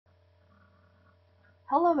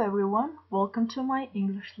Hello everyone, welcome to my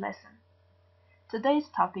English lesson. Today's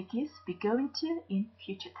topic is be going to in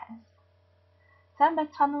future tense. Сайн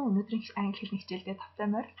байцгаана уу? Өнөөдрийн англи хэлний хичээлдээ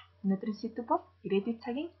тавтаймаар өнөөдрийн сэдв бол ирээдүйн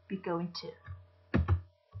цагийн be going to.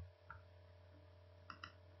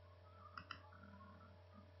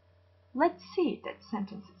 Let's see that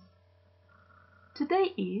sentences. Today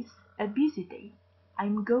is a busy day.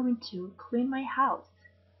 I'm going to clean my house.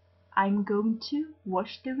 I'm going to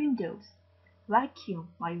wash the windows, vacuum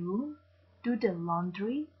my room, do the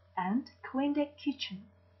laundry, and clean the kitchen.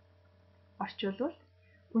 Орчуулбал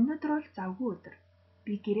өнөөдөр бол завгүй өдөр.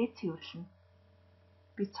 Би гэрээ цэвэрлэнэ.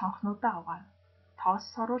 Би цонхнуудаа угаана. Тоос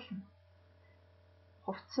соруулна.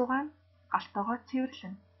 Хувцас угаана. Галтойгоо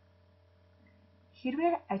цэвэрлэнэ.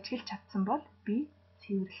 Хэрвээ ажиглаж чадсан бол би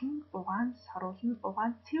цэвэрлэн, угаан, соруулна,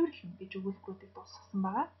 угаан, цэвэрлэн гэж өгүүлбэрүүдийг дуусгасан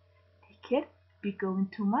байгаа. Тэгэхээр be going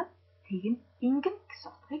to маань тийг нь ингэн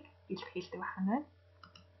гэсэн утгыг илэрхийлдэг байна.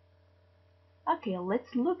 Okay,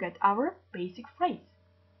 let's look at our basic phrase.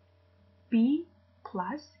 Be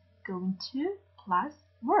plus going to plus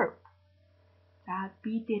verb. За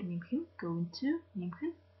be дээр нэмэх нь going to нэмэх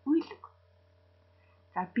нь үйлэг.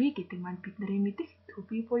 За be гэдэг маань бид нарын мэдэх to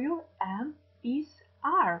be буюу am, is,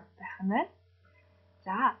 are байх нь.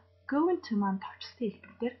 За going to маань товчхон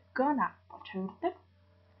хэлбэр дээр gonna болж хувирдаг.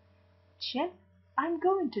 Жишээ нь I'm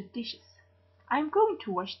going to dishes. I'm going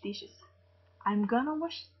to wash dishes. I'm gonna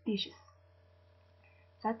wash dishes.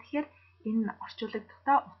 За тэгэхээр энэ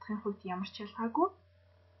орчуулгадтаа утгын хувьд ямар ч ялгаагүй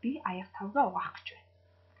би аяг тавгаа угаах гэж байна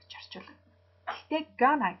гэж орчуулдаг. Гэхдээ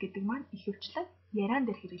gonna гэдэг маань ихэвчлэн яриан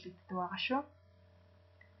дээр хэрэглэгддэг байгаа шүү.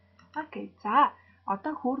 Окей, за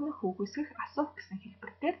одоо хөөрнөх үгүйсгэх асуух гэсэн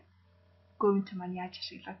хэлбэр дээр going to маань яаж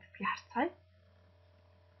ашиглагддгийг харцгаая.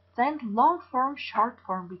 За энэ long form, short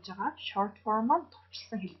form гэж байгаа. Short form маань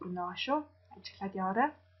товчлсон хэлбэр байгаа шүү. Ажиглаад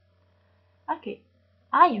яваарай. Okay.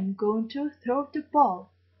 I am going to throw the ball.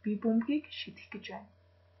 Би бөмбөгийг шидэх гэж байна.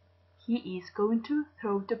 He is going to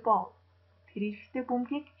throw the ball. Тэр ихтэй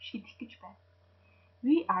бөмбөгийг шидэх гэж байна.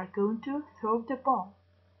 We are going to throw the ball.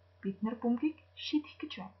 Бид нар бөмбөгийг шидэх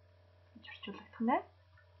гэж байна. Гэж орчуулагдах нь.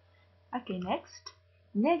 Okay, next.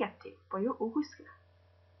 Negative буюу үгүйсгэх.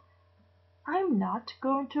 I'm not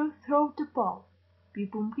going to throw the ball. Би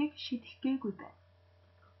бөмбөгийг шидэх гээгүй байна.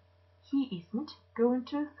 He isn't going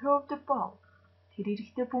to throw the ball. Тэр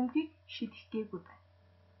ихтэй бөмбөгийг шидэх гээгүй байна.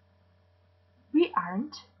 We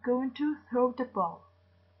aren't going to throw the ball.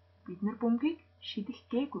 Бид нар бөмбөгийг шидэх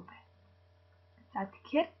гээгүй байна. За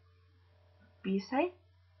тэгэхээр би сая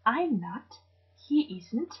I'm not, he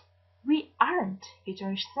isn't, we aren't гэж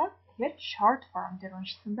уншсан. Тэгэхээр short form дээр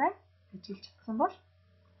уншсан байна. Гэж хэлж чадсан бол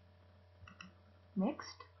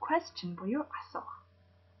next question буюу асуух.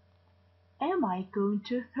 Am I going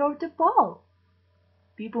to throw the ball?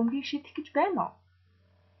 Би бөмбөгийг шидэх гэж байна уу?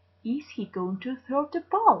 Is he going to throw the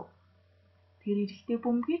ball? Тэр ихтэй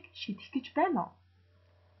бөмбөгийг шидэх гэж байна уу?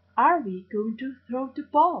 Are we going to throw the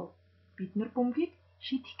ball? Бид нар бөмбөгийг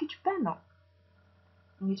шидэх гэж байна уу?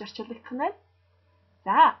 Ингэж орчуулагдах нь.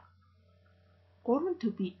 За 3 to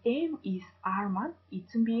be am, is, are маань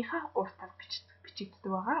эзэн биеийнхаа уртаар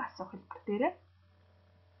бичигддэг байгаа асуух хэлбэр дээрээ.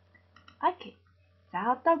 Okay. За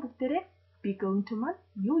одоо бүгдээрээ be going to маань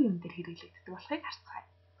юу юм дээр хэрэглэгддэг болохыг харцгаая.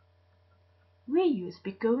 We use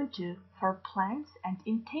be going to for plans and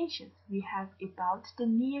intentions we have about the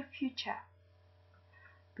near future.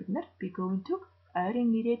 Бид нар be going to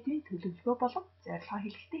ойрын ирээдүйн төлөвлөгөө болон зорилгоо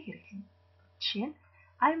хэлэхдээ хэрэглэнэ. Жишээ нь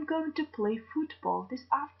I'm going to play football this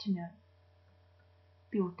afternoon.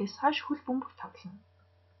 Би өдөөс хойш хөл бөмбөг тоглоно.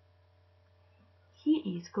 He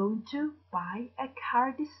is going to buy a car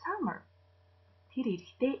this summer. Тэр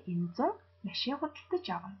эрэхтэй энэ зам машин худалдаж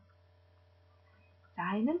авна. За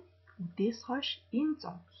энэ нь үдээс хойш энэ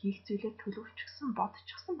зам хийх зүйлээ төлөвлөсөн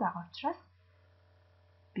бодчихсон байгаа учраас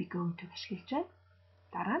be going to ашиглаж байна.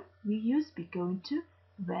 Дараа нь we use be going to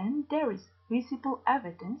when there is visible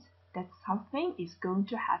evidence that something is going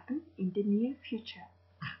to happen in the near future.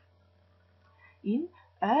 Энэ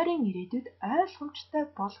ойрын ирээдүйд ойлгомжтой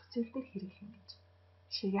болох зүйлээр хэрэглэнэ гэж.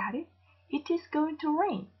 Жишээгээ харъя. It is going to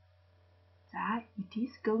rain. За, it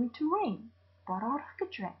is going to rain. Бороо орох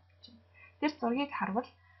гэж байна. Тэр зургийг харвал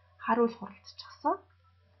хар үл хуралцчихсан.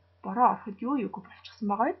 Бороо ороход юу юугүй болчихсон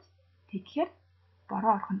байгаа биз? Тэгэхээр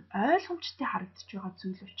бороо орох нь ойлгомжтой харагдаж байгаа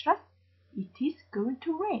зүйл учраас it is going to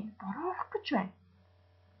rain. Бороо орох гэж байна.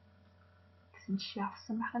 Гэсэн жишээ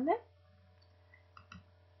авсан байна.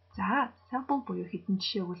 За, sample буюу хэдэн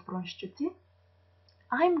жишээ өгүүлбэр уншиж үзье.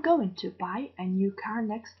 I'm going to buy a new car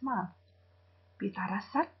next month. Би дараа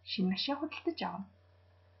сард шинэ машин худалдаж авна.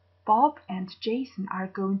 Bob and Jason are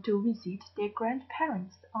going to visit their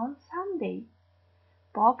grandparents on Sunday.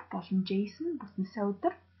 Bob болон Jason бүснээсээ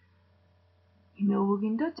өдөр эмээ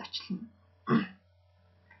өвгөндөө зочлно.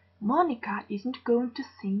 Monica isn't going to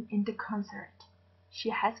sing in the concert. She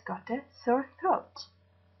has got a sore throat.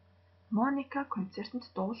 Monica концертанд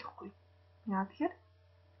дуулахгүй. Яа тэгэхээр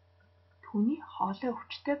түүний хоолой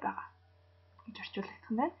өвчтэй байгаа гэж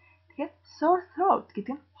орчуулагдсан байна. Тэгэхээр sore throat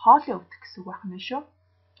гэдэг нь хоолой өвдөх гэсэн үг байна шүү.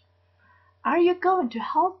 Are you going to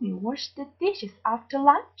help me wash the dishes after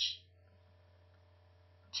lunch?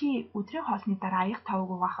 Чи өдрийн хоолны дараа аяг тавг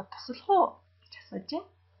угаахад туслах уу гэж асууж байна.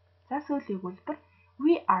 За сүүлийн өгүүлбэр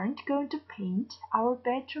We aren't going to paint our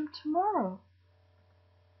bedroom tomorrow.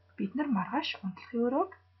 Бид нар маргааш унтлахын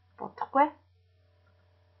өрөөг будахгүй.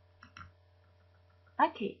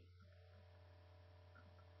 Okay.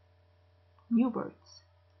 New words.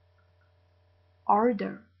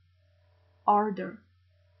 Order. Order.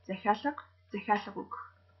 Захиалга, захиалга үг.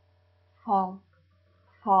 Fall.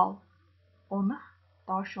 Fall. Унах,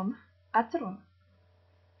 доош унах, газар унах.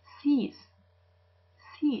 Seize.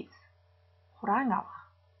 Seize. Хураан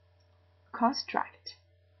авах. Construct.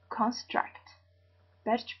 Construct.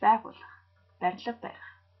 Барьж байгуулах, барилга барих.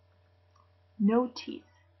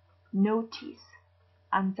 Notice. Notice.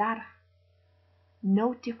 Анзаарах.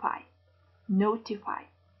 Notify. Notify.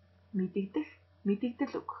 Мэдэгдэх,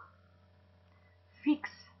 мэдэгдэл үг. Fix.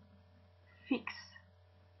 Fix.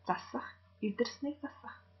 Засах, эвдэрснийг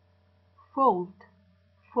засах. Fold.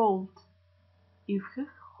 Fold.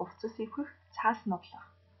 Эвхэх, хувцас эвхэх, цаас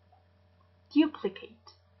новлох. Duplicate.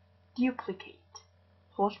 Duplicate.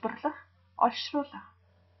 Хуулбарлах, олшруулах.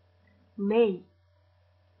 Lay.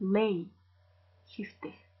 Lay.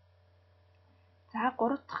 Хифтэх. За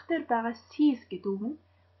 3 дахь дээр байгаа seize гэдэг үг нь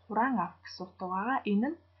хураан авах гэсэн утга байгаа. Энэ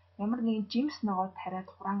нь ямар нэгэн жимс ногоо тариад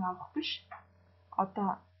хураан авах биш. Одоо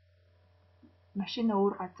машина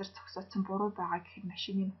өөр газар зогсоодсон буруу байгаа гэхэд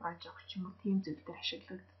машиныг хурааж авах ч юм уу тийм зүйл дээр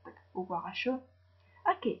ашиглагддаг үг байгаа шүү.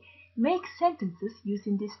 Okay, make sentences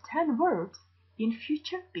using these 10 words in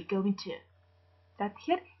future be going to. За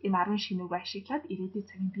тэгэхээр энэ 10 шинэ үг ашиглаад ирээдүйн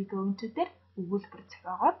цагийн be going to дээр өгүүлбэр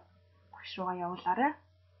зохиогоод багш руугаа явуулаарай.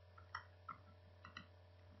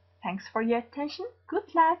 Thanks for your attention. Good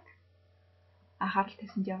luck. Анхаарал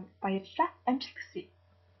тавьсанд баярлалаа. Амжилт хүсье.